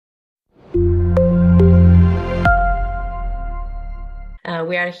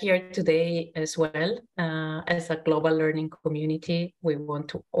We are here today as well as a global learning community. We want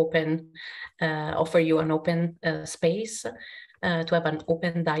to offer you an open space to have an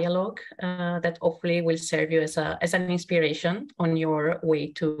open dialogue that hopefully will serve you as an inspiration on your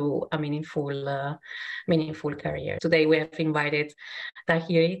way to a meaningful career. Today we have invited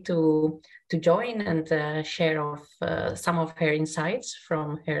Tahirih to join and share some of her insights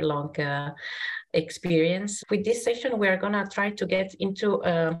from her long experience. With this session, we are going to try to get into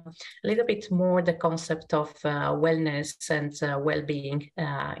a little bit more the concept of wellness and well-being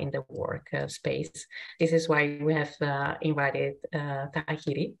in the work space. This is why we have invited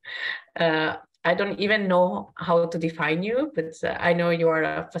Tahirih. I don't even know how to define you, but I know you are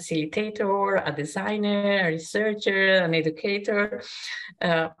a facilitator, a designer, a researcher, an educator.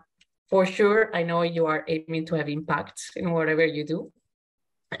 For sure, I know you are aiming to have impact in whatever you do.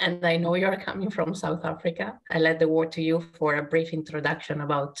 And I know you're coming from South Africa. I let the word to you for a brief introduction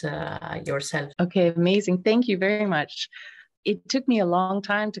about yourself. Okay, amazing. Thank you very much. It took me a long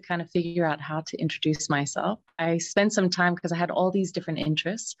time to kind of figure out how to introduce myself. I spent some time because I had all these different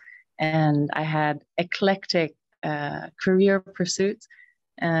interests and I had eclectic career pursuits.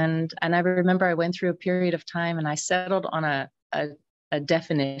 And I remember I went through a period of time and I settled on a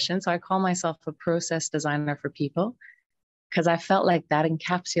definition. So I call myself a process designer for people, because I felt like that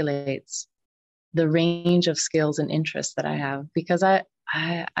encapsulates the range of skills and interests that I have. Because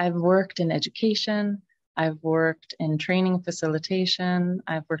I've worked in education, I've worked in training facilitation,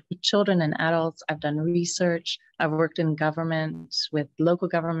 I've worked with children and adults, I've done research, I've worked in government with local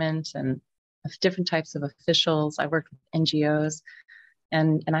government and different types of officials, I've worked with NGOs,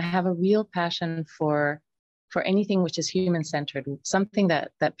 and I have a real passion for anything which is human-centered, something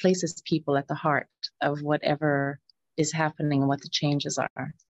that places people at the heart of whatever is happening and what the changes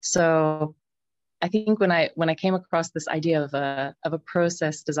are. So I think when I came across this idea of a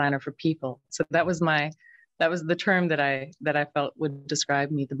process designer for people, so that was the term that I felt would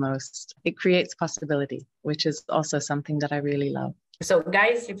describe me the most. It creates possibility, which is also something that I really love. So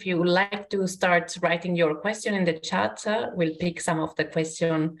guys, if you would like to start writing your question in the chat, we'll pick some of the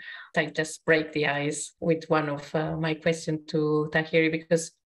question. I just break the ice with one of my question to Tahirih,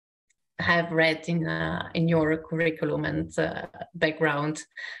 because I have read in your curriculum and background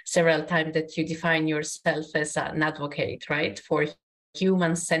several times that you define yourself as an advocate, right, for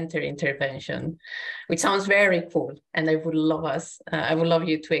human-centered intervention, which sounds very cool. And I would love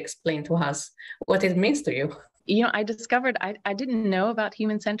you to explain to us what it means to you. You know, I discovered I didn't know about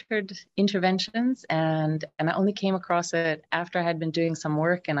human-centered interventions, and I only came across it after I had been doing some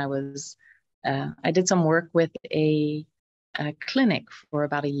work, and I did some work with a clinic for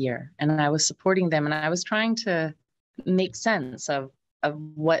about a year, and I was supporting them, and I was trying to make sense of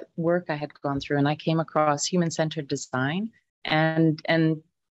what work I had gone through, and I came across human-centered design, and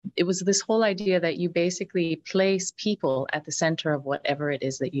it was this whole idea that you basically place people at the center of whatever it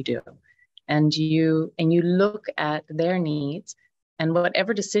is that you do, and you look at their needs, and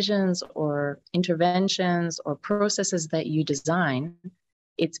whatever decisions or interventions or processes that you design,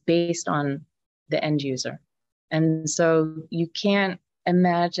 it's based on the end user. And so you can't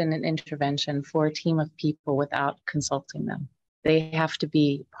imagine an intervention for a team of people without consulting them. They have to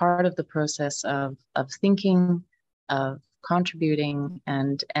be part of the process of thinking, of contributing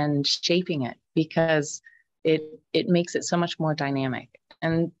and shaping it, because it makes it so much more dynamic.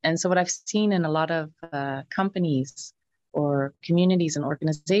 And so what I've seen in a lot of companies or communities and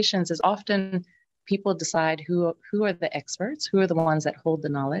organizations is often people decide who are the experts, who are the ones that hold the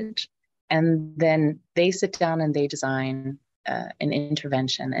knowledge. And then they sit down and they design an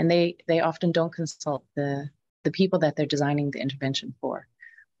intervention. And they often don't consult the people that they're designing the intervention for.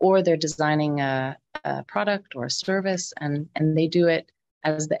 Or they're designing a product or a service, and they do it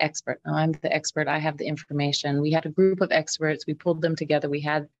as the expert. Oh, I'm the expert, I have the information. We had a group of experts, we pulled them together, we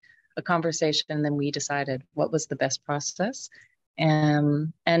had a conversation, and then we decided what was the best process.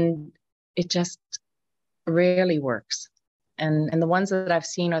 And it just rarely works. And the ones that I've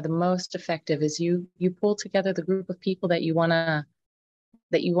seen are the most effective is you pull together the group of people that you want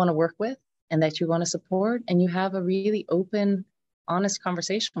to work with and that you want to support, and you have a really open, honest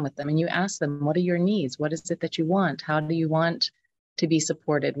conversation with them, and you ask them, what are your needs? What is it that you want? How do you want to be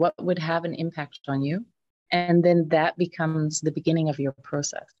supported? What would have an impact on you? And then that becomes the beginning of your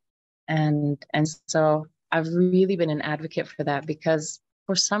process. And so I've really been an advocate for that, because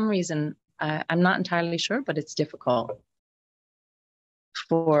for some reason, I'm not entirely sure, but it's difficult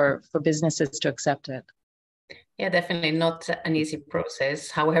for businesses to accept it. Yeah, definitely not an easy process,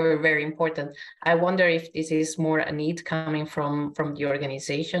 however, very important. I wonder if this is more a need coming from the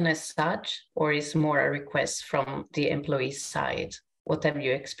organization as such, or is more a request from the employee side. what have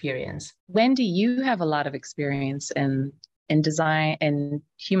you experienced? Wendy, you have a lot of experience in design and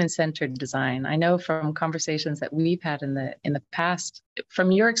human-centered design. I know from conversations that we've had in the past,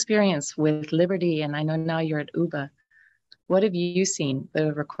 from your experience with Liberty, and I know now you're at UBA, what have you seen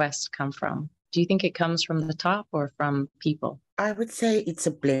the requests come from? Do you think it comes from the top or from people? I would say it's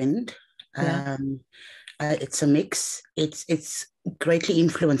a blend. Yeah. It's a mix. It's greatly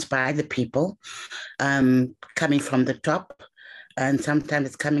influenced by the people coming from the top. And sometimes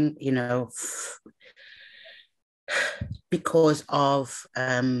it's coming, because of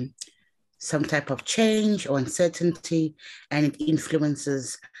some type of change or uncertainty, and it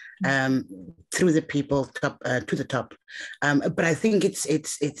influences through the people to the top. But I think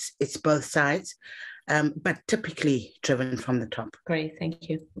it's both sides, but typically driven from the top. Great, thank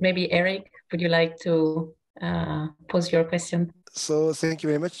you. Maybe Eric, would you like to pose your question? So thank you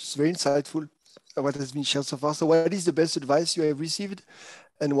very much. It's very insightful what has been shared so far. So what is the best advice you have received,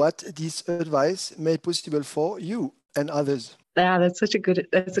 and what this advice made possible for you and others? Yeah, that's a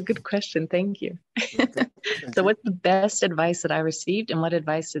good question. Thank you. Okay, So what's the best advice that I received, and what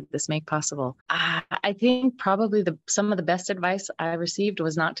advice did this make possible? I think probably some of the best advice I received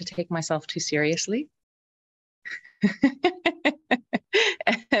was not to take myself too seriously.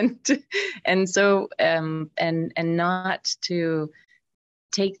 and not to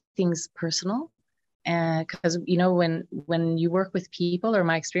take things personal. Because when you work with people, or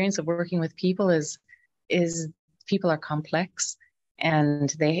my experience of working with people is people are complex,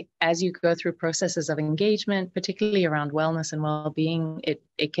 and as you go through processes of engagement, particularly around wellness and well-being,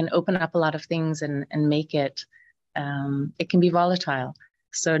 it can open up a lot of things and make it can be volatile.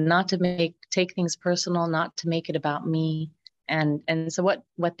 So not to take things personal, not to make it about me. And so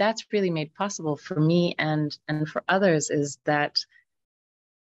what that's really made possible for me and for others is that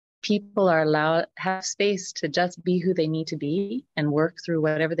people are allowed, have space to just be who they need to be and work through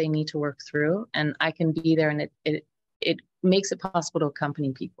whatever they need to work through. And I can be there, and it makes it possible to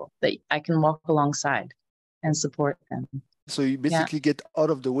accompany people, that I can walk alongside and support them. So you basically get out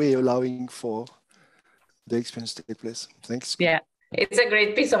of the way, allowing for the experience to take place. Thanks. Yeah. It's a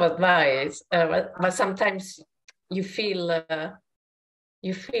great piece of advice, but sometimes you feel right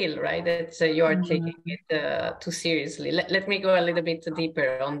that you are taking it too seriously. Let me go a little bit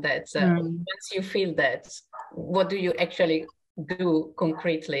deeper on that. Once you feel that, what do you actually do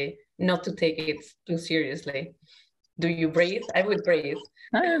concretely not to take it too seriously? Do you breathe? I would breathe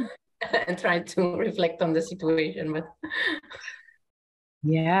and try to reflect on the situation. But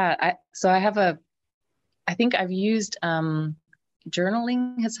yeah, I think I've used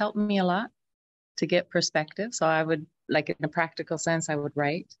journaling has helped me a lot to get perspective. So I would, like, in a practical sense, I would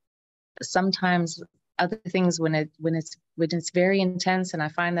write. Sometimes other things when it's very intense, and I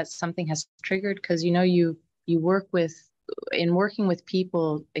find that something has triggered, because you work with, in working with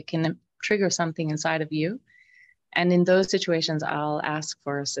people, it can trigger something inside of you. And in those situations, I'll ask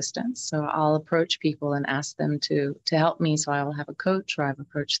for assistance. So I'll approach people and ask them to help me. So I will have a coach, or I've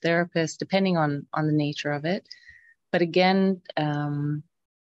approached therapists, depending on the nature of it. But again,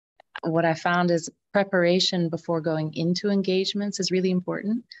 what I found is preparation before going into engagements is really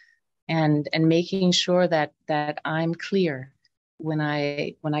important, and making sure that I'm clear when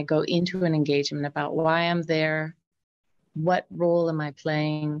I go into an engagement about why I'm there, what role am I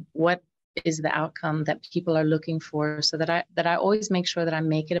playing, what is the outcome that people are looking for, so that I always make sure that I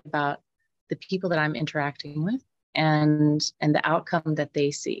make it about the people that I'm interacting with and the outcome that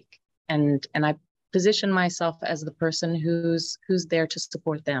they seek, and I position myself as the person who's there to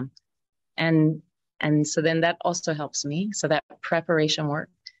support them. And so then that also helps me. So that preparation work.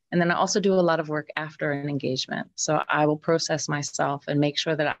 And then I also do a lot of work after an engagement. So I will process myself and make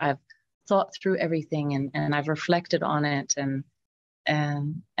sure that I've thought through everything and I've reflected on it. And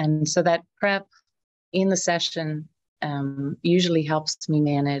so that prep in the session usually helps me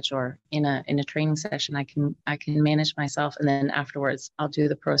manage, or in a training session, I can manage myself. And then afterwards, I'll do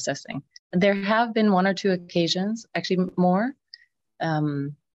the processing. There have been one or two occasions, actually more,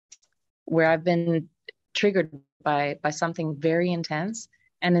 where I've been triggered by something very intense.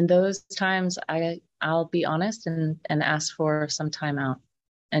 And in those times, I'll be honest and ask for some time out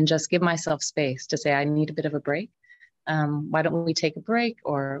and just give myself space to say, I need a bit of a break. Why don't we take a break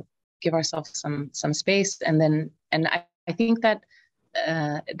or give ourselves some space? And I think that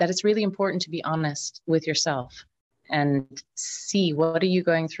it's really important to be honest with yourself and see, what are you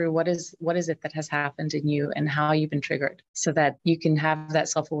going through? What is it that has happened in you, and how you've been triggered, so that you can have that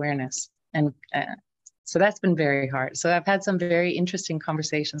self-awareness. And so that's been very hard. So I've had some very interesting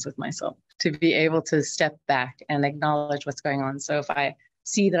conversations with myself to be able to step back and acknowledge what's going on. So if I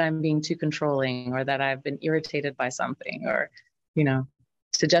see that I'm being too controlling, or that I've been irritated by something, or you know,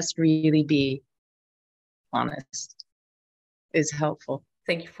 to just really be honest is helpful.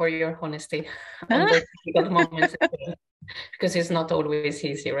 Thank you for your honesty on those difficult moments, because it's not always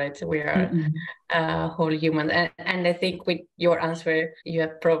easy, right? We are whole human. And I think with your answer, you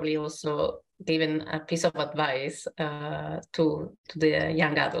have probably also given a piece of advice to the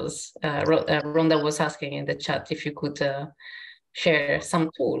young adults. Rhonda was asking in the chat if you could share some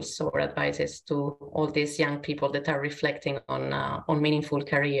tools or advices to all these young people that are reflecting on meaningful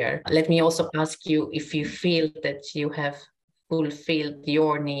career. Let me also ask you if you feel that you have fulfilled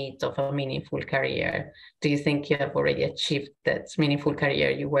your need of a meaningful career. Do you think you have already achieved that meaningful career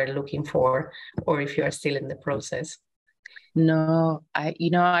you were looking for, or if you are still in the process? No, I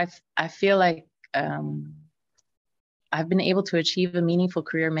feel like I've been able to achieve a meaningful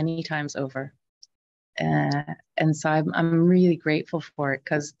career many times over. And so I'm really grateful for it,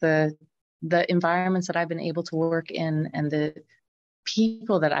 because the environments that I've been able to work in and the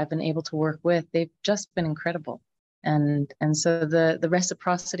people that I've been able to work with, they've just been incredible. And so the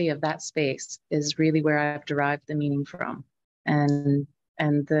reciprocity of that space is really where I've derived the meaning from, and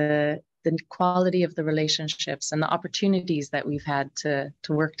the quality of the relationships and the opportunities that we've had to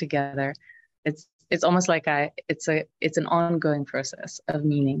work together. It's almost like it's an ongoing process of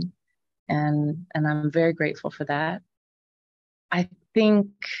meaning, and I'm very grateful for that. I think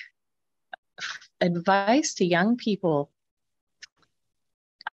advice to young people.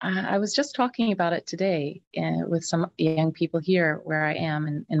 I was just talking about it today with some young people here where I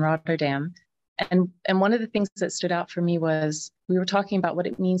am in Rotterdam. And one of the things that stood out for me was we were talking about what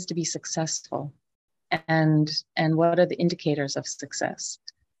it means to be successful and what are the indicators of success.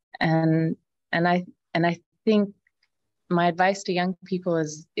 And I think my advice to young people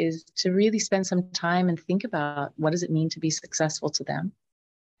is to really spend some time and think about what does it mean to be successful to them,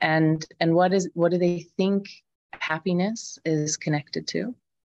 and what do they think happiness is connected to.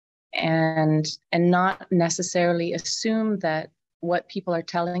 And not necessarily assume that what people are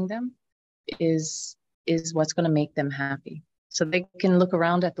telling them is what's going to make them happy. So they can look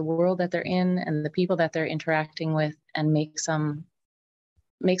around at the world that they're in and the people that they're interacting with and make some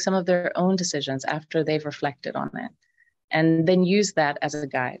of their own decisions after they've reflected on it, and then use that as a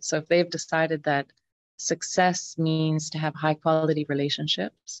guide. So if they've decided that success means to have high quality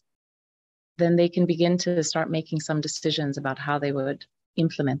relationships, then they can begin to start making some decisions about how they would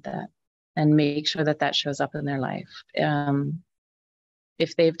implement that and make sure that that shows up in their life.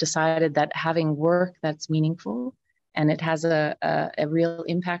 If they've decided that having work that's meaningful and it has a real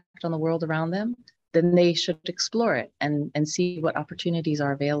impact on the world around them, then they should explore it and see what opportunities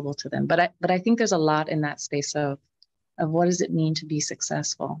are available to them. But I think there's a lot in that space of what does it mean to be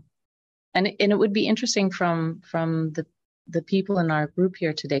successful. And it would be interesting from the people in our group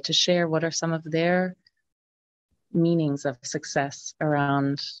here today to share what are some of their meanings of success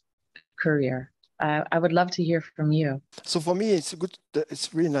around career. I would love to hear from you. So for me, it's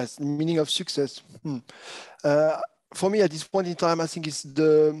really nice. The meaning of success. For me, at this point in time, I think it's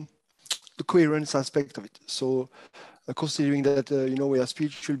the coherence aspect of it. So considering that, we are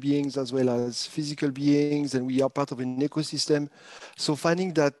spiritual beings as well as physical beings, and we are part of an ecosystem. So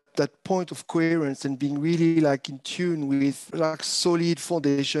finding that point of coherence and being really like in tune with like solid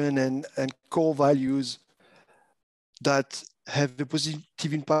foundation and core values that have a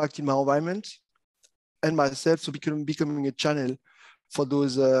positive impact in my environment and myself, so becoming a channel for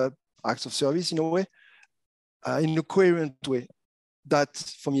those acts of service in a way, in a coherent way. That,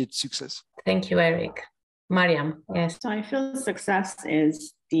 for me, it's success. Thank you, Eric. Mariam, yes. So I feel success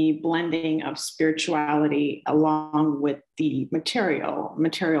is the blending of spirituality along with the material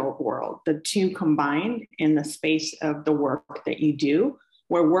world, the two combined in the space of the work that you do,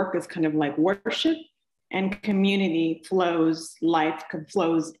 where work is kind of like worship and community flows, life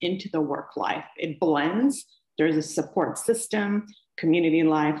flows into the work life. It blends. There's a support system, community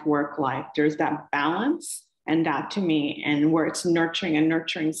life, work life. There's that balance. And that to me, and where it's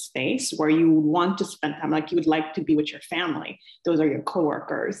nurturing space where you want to spend time, like you would like to be with your family. Those are your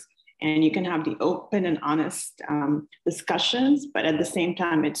coworkers. And you can have the open and honest discussions, but at the same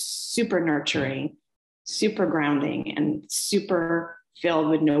time, it's super nurturing, super grounding, and super filled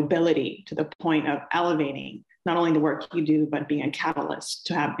with nobility to the point of elevating not only the work you do, but being a catalyst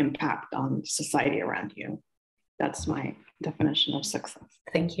to have impact on society around you. That's my definition of success.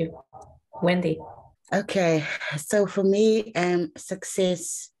 Thank you. Wendy. Okay, so for me,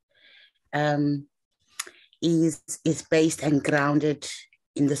 success is based and grounded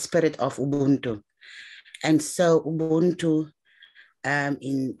in the spirit of Ubuntu. And so Ubuntu,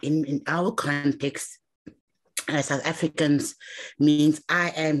 in our context, as South Africans, means I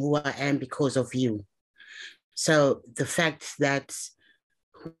am who I am because of you. So the fact that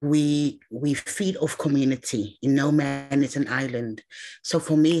we feed off community. No man is an island. So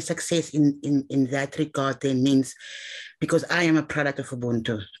for me, success in that regard then means, because I am a product of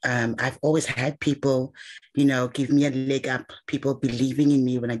Ubuntu. I've always had people, give me a leg up, people believing in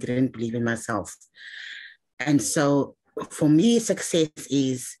me when I didn't believe in myself. And so for me, success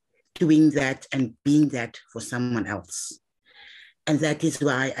is doing that and being that for someone else. And that is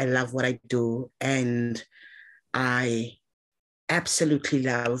why I love what I do. And I absolutely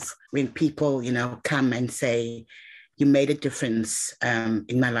love when people, come and say, you made a difference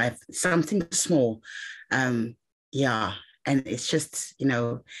in my life, something small. Yeah. And it's just,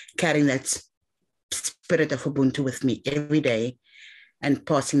 carrying that spirit of Ubuntu with me every day and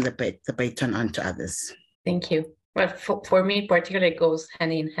passing the baton on to others. Thank you. Well, for me, particularly, it goes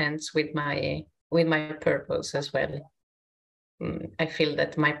hand in hand with my purpose as well. I feel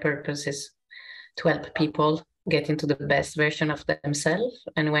that my purpose is to help people get into the best version of themselves.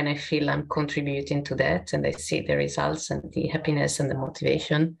 And when I feel I'm contributing to that and I see the results and the happiness and the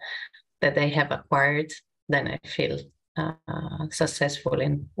motivation that they have acquired, then I feel successful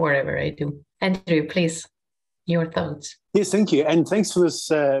in whatever I do. Andrew, please, your thoughts. Yes, thank you. And thanks for this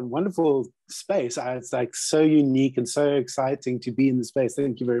wonderful space. It's like so unique and so exciting to be in the space.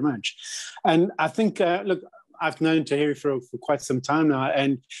 Thank you very much. And I think, look, I've known Tahirih for quite some time now.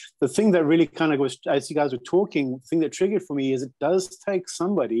 And the thing that really kind of was, as you guys were talking, the thing that triggered for me is it does take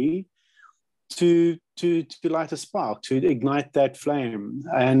somebody to light a spark, to ignite that flame.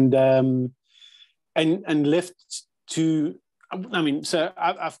 And left to, I mean, so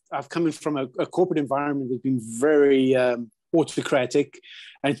I've come in from a corporate environment that's been very autocratic,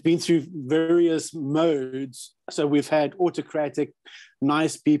 and it's been through various modes. So we've had autocratic,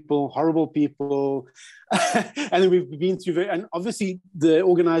 nice people, horrible people, and then we've been through, and obviously the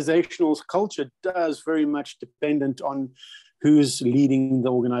organizational culture does very much dependent on who's leading the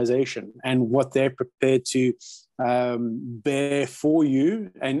organization and what they're prepared to bear for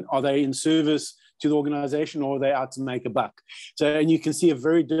you, and are they in service to the organization, or are they out to make a buck? So, and you can see a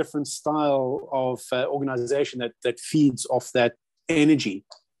very different style of organization that feeds off that energy.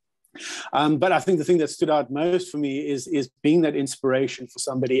 But I think the thing that stood out most for me is being that inspiration for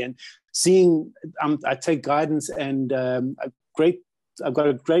somebody and seeing. I take guidance, and I've got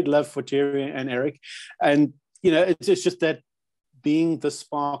a great love for Tahirih and Eric, and it's just that being the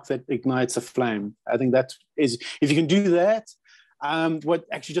spark that ignites a flame. I think that is, if you can do that. What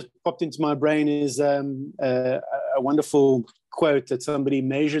actually just popped into my brain is a wonderful quote that somebody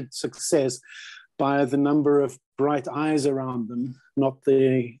measured success by the number of bright eyes around them, not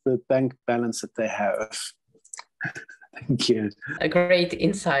the bank balance that they have. Thank you. A great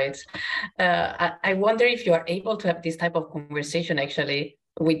insight. I wonder if you are able to have this type of conversation actually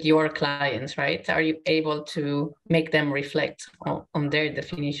with your clients, right? Are you able to make them reflect on their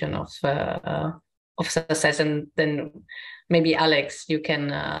definition of success? And then maybe Alex, you can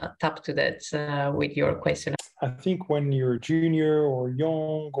tap to that with your question. I think when you're junior or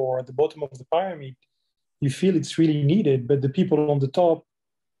young or at the bottom of the pyramid, you feel it's really needed, but the people on the top,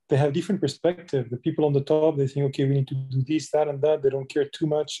 they have different perspective. The people on the top, they think, okay, we need to do this, that, and that. They don't care too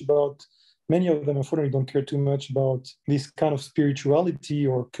much about, many of them, unfortunately, don't care too much about this kind of spirituality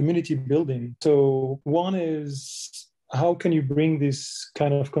or community building. So one is, how can you bring this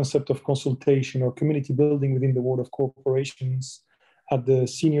kind of concept of consultation or community building within the world of corporations at the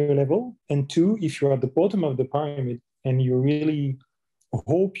senior level? And two, if you're at the bottom of the pyramid and you really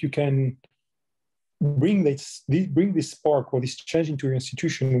hope you can bring this spark or this change into your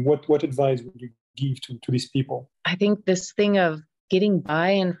institution, what advice would you give to these people? I think this thing of getting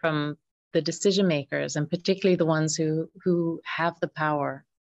buy-in from the decision makers, and particularly the ones who have the power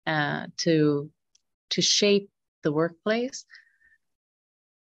to shape the workplace,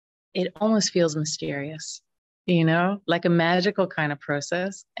 it almost feels mysterious, like a magical kind of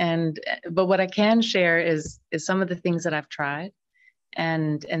process. But what I can share is some of the things that I've tried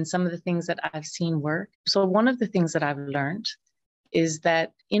and some of the things that I've seen work. So one of the things that I've learned is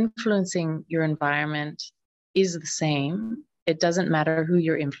that influencing your environment is the same. It doesn't matter who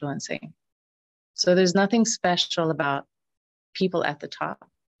you're influencing. So there's nothing special about people at the top.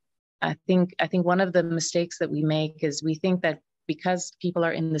 I think one of the mistakes that we make is we think that because people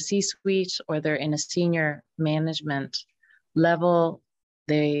are in the C-suite or they're in a senior management level,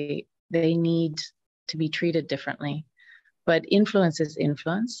 they need to be treated differently. But influence is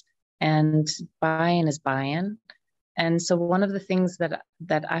influence, and buy-in is buy-in. And so one of the things that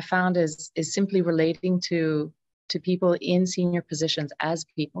I found is simply relating to people in senior positions as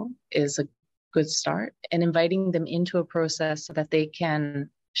people is a good start, and inviting them into a process so that they can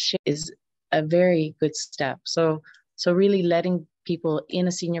is a very good step. So really letting people in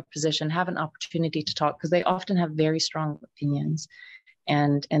a senior position have an opportunity to talk, because they often have very strong opinions,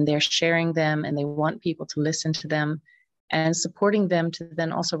 and they're sharing them, and they want people to listen to them, and supporting them to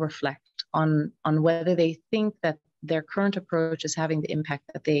then also reflect on whether they think that their current approach is having the impact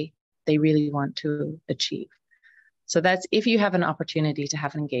that they really want to achieve. So that's if you have an opportunity to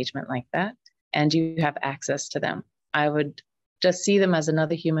have an engagement like that and you have access to them. I would just see them as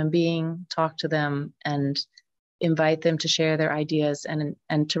another human being, talk to them, and invite them to share their ideas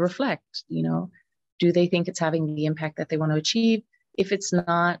and to reflect, do they think it's having the impact that they want to achieve? If it's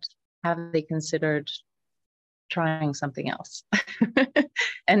not, have they considered trying something else?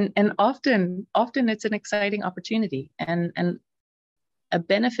 and often it's an exciting opportunity and a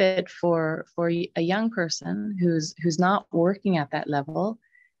benefit for a young person who's not working at that level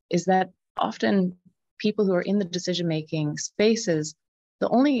is that often people who are in the decision-making spaces, the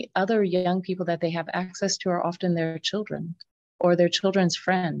only other young people that they have access to are often their children or their children's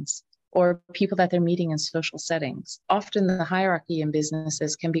friends or people that they're meeting in social settings. Often the hierarchy in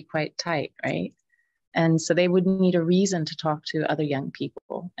businesses can be quite tight, right? And so they would need a reason to talk to other young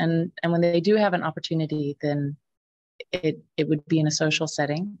people. And when they do have an opportunity, then it would be in a social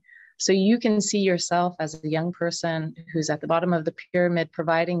setting. So you can see yourself as a young person who's at the bottom of the pyramid,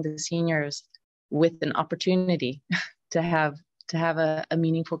 providing the seniors with an opportunity to have a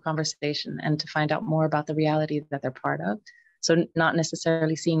meaningful conversation and to find out more about the reality that they're part of. So not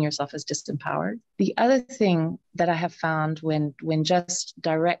necessarily seeing yourself as disempowered. The other thing that I have found when just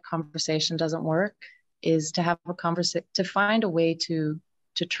direct conversation doesn't work is to have a conversation, to find a way to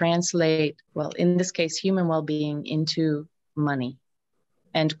translate, well, in this case, human well-being into money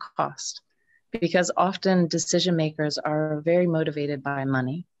and cost. Because often decision makers are very motivated by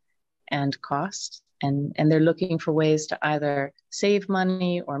money and cost. And they're looking for ways to either save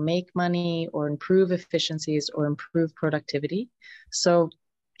money or make money or improve efficiencies or improve productivity. So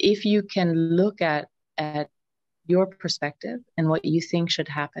if you can look at your perspective and what you think should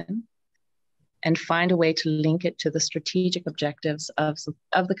happen and find a way to link it to the strategic objectives of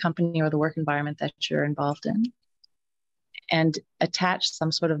the company or the work environment that you're involved in and attach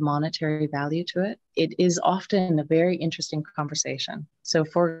some sort of monetary value to it, it is often a very interesting conversation. So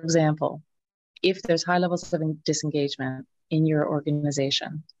for example, if there's high levels of disengagement in your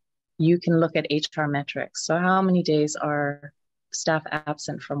organization, you can look at HR metrics. So how many days are staff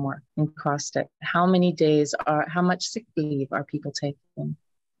absent from work and cost it? How much sick leave are people taking?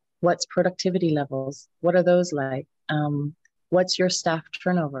 What's productivity levels? What are those like? What's your staff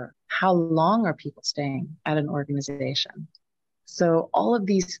turnover? How long are people staying at an organization? So all of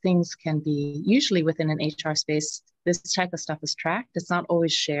these things can be, usually within an HR space, this type of stuff is tracked. It's not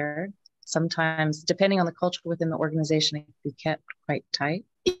always shared. Sometimes, depending on the culture within the organization, it can be kept quite tight.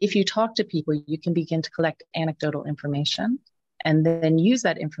 If you talk to people, you can begin to collect anecdotal information and then use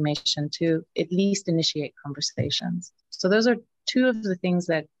that information to at least initiate conversations. So those are two of the things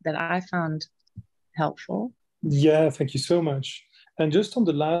that I found helpful. Yeah, thank you so much. And just on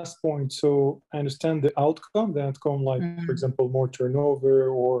the last point, so I understand the outcome, like, for example, more turnover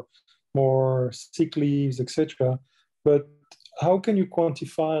or more sick leaves, etc. But how can you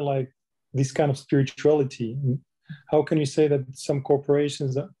quantify like this kind of spirituality? How can you say that some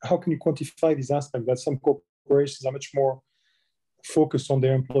corporations, how can you quantify this aspect that some corporations are much more focused on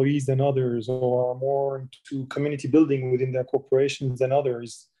their employees than others, or are more into community building within their corporations than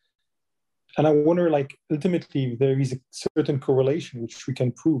others? And I wonder, like, ultimately, there is a certain correlation which we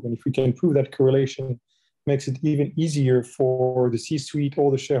can prove. And if we can prove that correlation, makes it even easier for the C-suite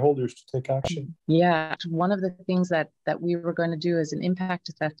or the shareholders to take action. Yeah, one of the things that we were going to do is an impact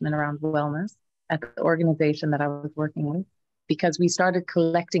assessment around wellness at the organization that I was working with, because we started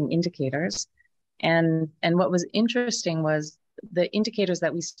collecting indicators. And what was interesting was the indicators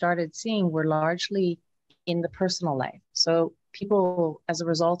that we started seeing were largely in the personal life. So people, as a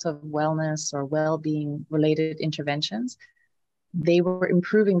result of wellness or well-being related interventions, they were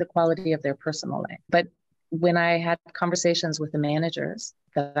improving the quality of their personal life. But when I had conversations with the managers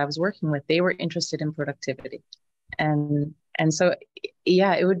that I was working with, they were interested in productivity. And so,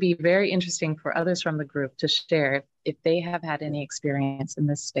 yeah, it would be very interesting for others from the group to share if they have had any experience in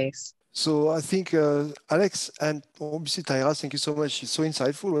this space. So I think Alex and obviously Tahirih, thank you so much. It's so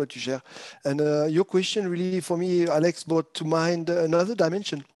insightful what you share. And your question really, for me, Alex, brought to mind another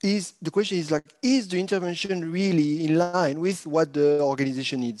dimension. The question is like, is the intervention really in line with what the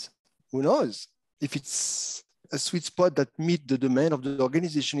organization needs? Who knows? If it's a sweet spot that meets the demand of the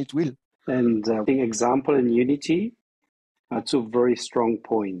organization, it will. And I think example and unity are two very strong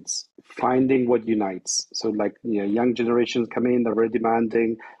points. Finding what unites. So like, young generations come in, they're very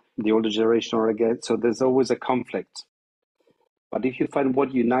demanding. the older generation are against. So there's always a conflict. But if you find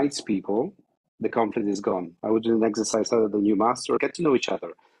what unites people, the conflict is gone. I would do an exercise out of the new master, get to know each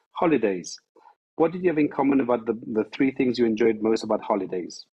other. Holidays. What did you have in common about the three things you enjoyed most about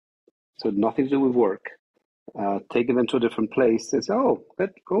holidays? So nothing to do with work. Taking them to a different place. They say, oh,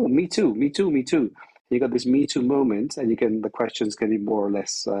 me too, me too, me too. You got this me too moment, and the questions can be more or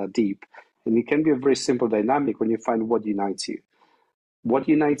less deep. And it can be a very simple dynamic when you find what unites you. What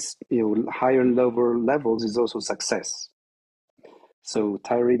unites higher and lower levels is also success. So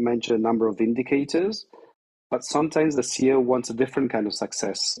Tahirih mentioned a number of indicators, but sometimes the CEO wants a different kind of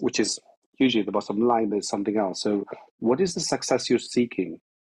success, which is usually the bottom line. There's something else. So what is the success you're seeking?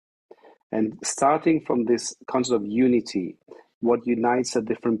 And starting from this concept of unity, what unites the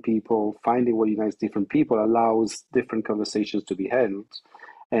different people, finding what unites different people allows different conversations to be held.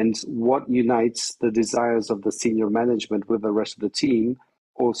 And what unites the desires of the senior management with the rest of the team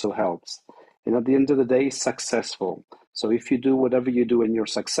also helps. And at the end of the day, successful. So if you do whatever you do and you're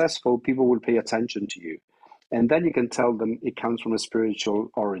successful, people will pay attention to you. And then you can tell them it comes from a spiritual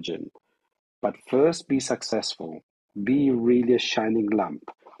origin. But first, be successful. Be really a shining lamp.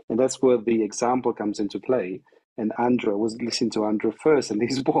 And that's where the example comes into play. And Andrew, I was listening to Andrew first, and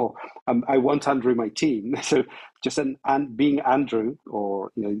he's, well, I want Andrew in my team. So just being Andrew,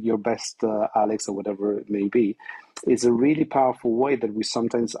 or your best Alex, or whatever it may be, is a really powerful way that we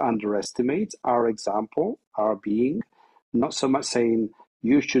sometimes underestimate our example, our being. Not so much saying,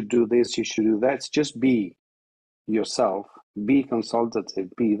 you should do this, you should do that. Just be yourself, be consultative,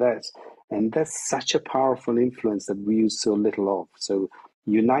 be that. And that's such a powerful influence that we use so little of. So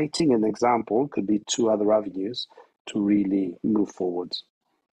uniting an example could be two other avenues to really move forward.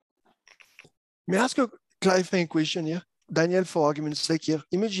 May I ask a clarifying question here? Daniel, for argument's sake here,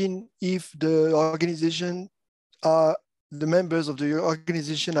 imagine if the members of the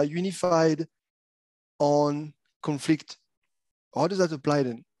organization are unified on conflict. How does that apply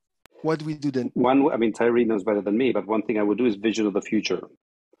then? What do we do then? Tahirih knows better than me, but one thing I would do is vision of the future.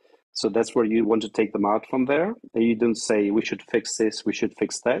 So that's where you want to take them out from there. And you don't say, we should fix this, we should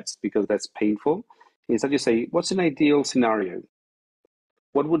fix that, because that's painful. Instead, you say, what's an ideal scenario?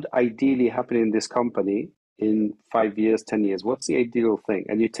 What would ideally happen in this company in 5 years, 10 years? What's the ideal thing?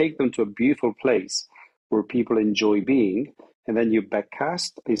 And you take them to a beautiful place where people enjoy being, and then you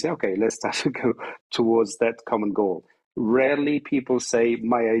backcast and you say, okay, let's start to go towards that common goal. Rarely people say,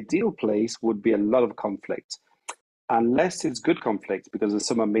 my ideal place would be a lot of conflict. Unless it's good conflict, because there's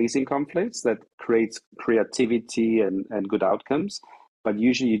some amazing conflicts that creates creativity and good outcomes, but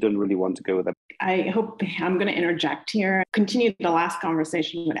usually you don't really want to go with that. I hope I'm going to interject here. Continue the last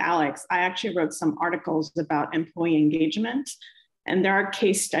conversation with Alex. I actually wrote some articles about employee engagement, and there are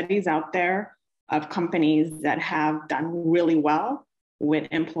case studies out there of companies that have done really well with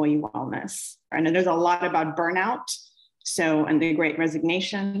employee wellness. And there's a lot about burnout, and the Great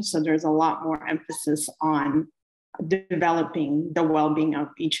Resignation. So there's a lot more emphasis on developing the well-being of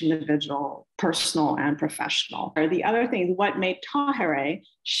each individual, personal and professional. The other thing, what made Tahirih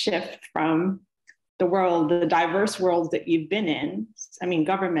shift from the diverse worlds that you've been in,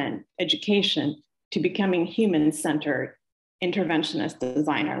 government, education, to becoming human-centered interventionist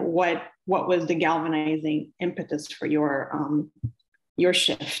designer? What was the galvanizing impetus for your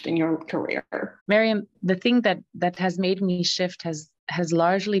shift in your career? Miriam, the thing that has made me shift has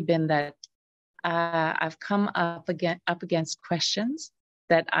largely been that I've come up against questions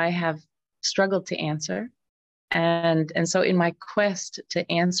that I have struggled to answer. And so in my quest to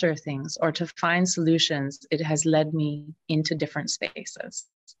answer things or to find solutions, it has led me into different spaces.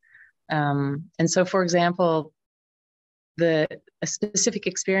 And so, for example, a specific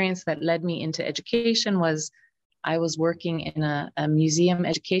experience that led me into education was I was working in a museum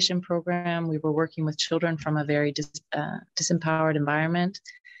education program. We were working with children from a very disempowered environment.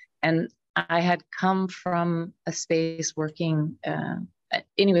 And I had come from a space working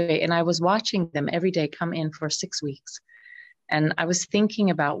anyway, and I was watching them every day come in for 6 weeks. And I was thinking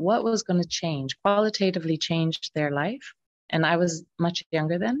about what was going to qualitatively change their life. And I was much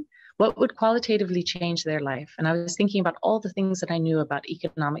younger then. What would qualitatively change their life? And I was thinking about all the things that I knew about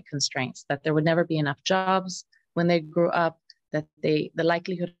economic constraints, that there would never be enough jobs when they grew up, that the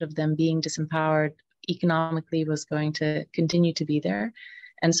likelihood of them being disempowered economically was going to continue to be there.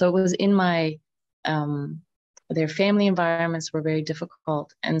 And so it was in their family environments were very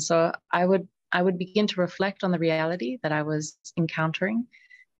difficult. And so I would begin to reflect on the reality that I was encountering,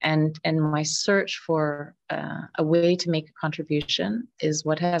 and my search for a way to make a contribution is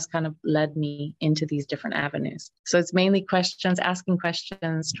what has kind of led me into these different avenues. So it's mainly questions, asking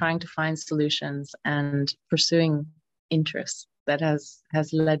questions, trying to find solutions, and pursuing interests. that has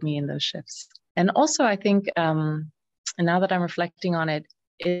led me in those shifts. And also, I think, now that I'm reflecting on it,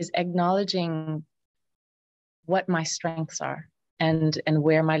 is acknowledging what my strengths are and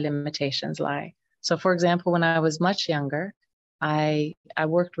where my limitations lie. So, for example, when I was much younger, I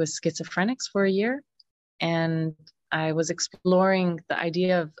worked with schizophrenics for a year, and I was exploring the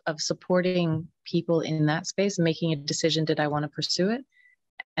idea of supporting people in that space and making a decision, did I want to pursue it?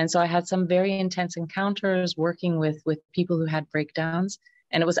 And so I had some very intense encounters working with people who had breakdowns.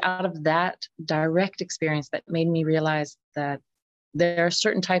 And it was out of that direct experience that made me realize that there are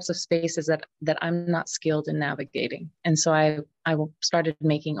certain types of spaces that I'm not skilled in navigating. And so I started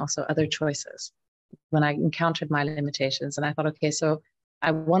making also other choices when I encountered my limitations. And I thought, okay, so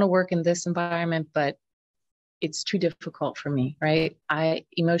I want to work in this environment, but it's too difficult for me, right? I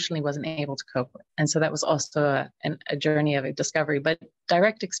emotionally wasn't able to cope with. And so that was also a journey of a discovery, but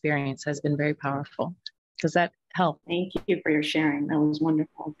direct experience has been very powerful. Does that help? Thank you for your sharing. That was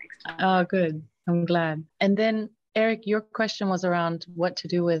wonderful. Thanks. Oh, good. I'm glad. And then, Eric, your question was around what to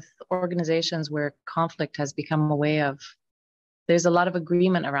do with organizations where conflict has become a way of, there's a lot of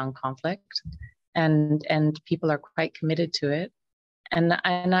agreement around conflict, and people are quite committed to it. And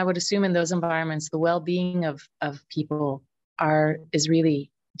I would assume in those environments, the well-being of people is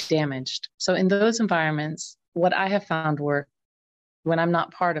really damaged. So in those environments, what I have found work when I'm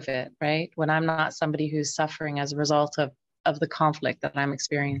not part of it, right? When I'm not somebody who's suffering as a result of the conflict that I'm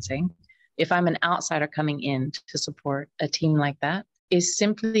experiencing, if I'm an outsider coming in to support a team like that, is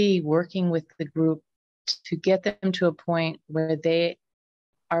simply working with the group to get them to a point where they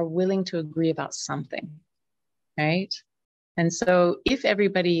are willing to agree about something, right? And so if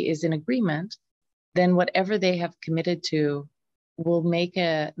everybody is in agreement, then whatever they have committed to will make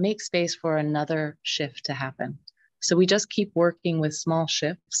space for another shift to happen. So we just keep working with small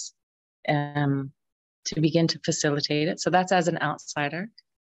shifts to begin to facilitate it. So that's as an outsider.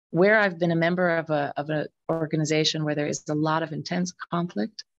 Where I've been a member of an organization where there is a lot of intense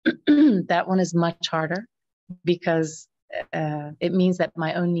conflict, that one is much harder because it means that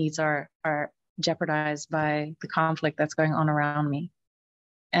my own needs are jeopardized by the conflict that's going on around me.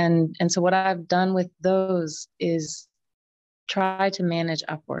 And so what I've done with those is try to manage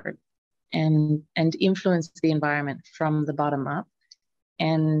upward and influence the environment from the bottom up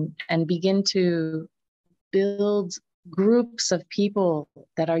and begin to build groups of people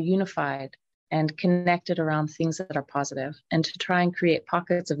that are unified and connected around things that are positive, and to try and create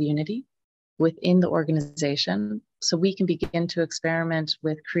pockets of unity within the organization so we can begin to experiment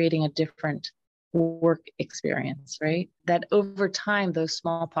with creating a different work experience, right? That over time, those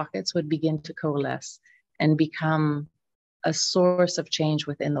small pockets would begin to coalesce and become a source of change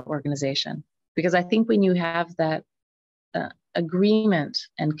within the organization. Because I think when you have that agreement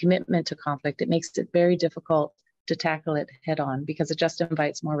and commitment to conflict, it makes it very difficult to tackle it head on because it just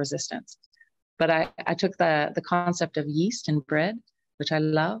invites more resistance. But I took the concept of yeast and bread, which I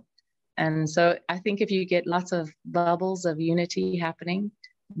love. And so I think if you get lots of bubbles of unity happening,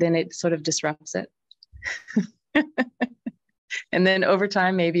 then it sort of disrupts it. And then over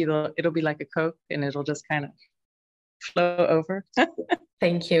time, maybe it'll be like a Coke and it'll just kind of flow over.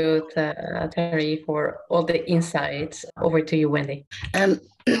 Thank you, Tahirih, for all the insights. Over to you, Wendy.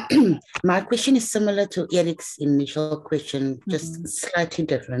 My question is similar to Eric's initial question, just slightly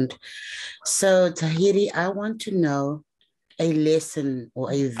different. So, Tahirih, I want to know a lesson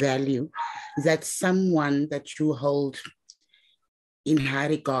or a value that someone that you hold in high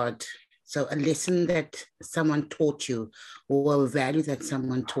regard. So a lesson that someone taught you or a value that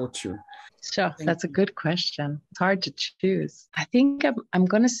someone taught you. Sure, that's a good question. It's hard to choose. I think I'm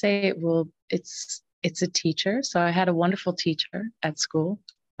going to say it's a teacher. So I had a wonderful teacher at school,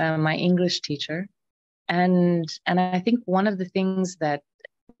 my English teacher. And I think one of the things that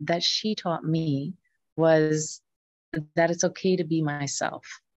she taught me was that it's okay to be myself.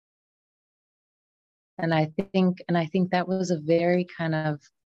 And I think that was a very kind of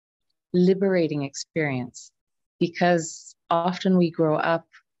liberating experience, because often we grow up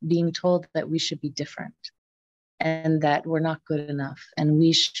being told that we should be different and that we're not good enough and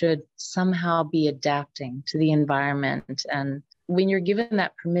we should somehow be adapting to the environment. And when you're given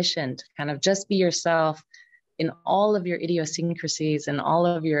that permission to kind of just be yourself in all of your idiosyncrasies and all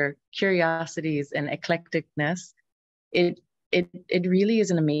of your curiosities and eclecticness, it really is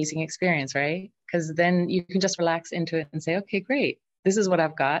an amazing experience, right? Because then you can just relax into it and say, okay, great. This is what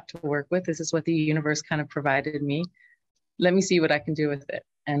I've got to work with. This is what the universe kind of provided me. Let me see what I can do with it.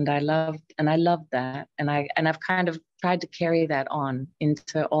 And I loved that. And I've kind of tried to carry that on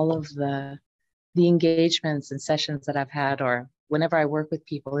into all of the engagements and sessions that I've had, or whenever I work with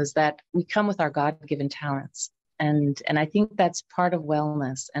people, is that we come with our God-given talents. And I think that's part of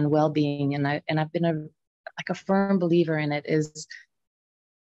wellness and well-being. And I've been a firm believer in it is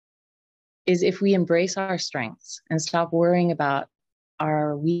if we embrace our strengths and stop worrying about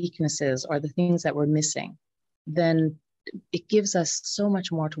our weaknesses or the things that we're missing, then it gives us so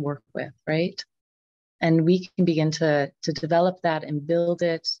much more to work with, right? And we can begin to develop that and build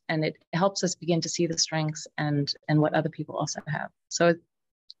it, and it helps us begin to see the strengths and what other people also have. So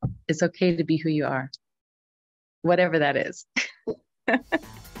it's okay to be who you are, whatever that is.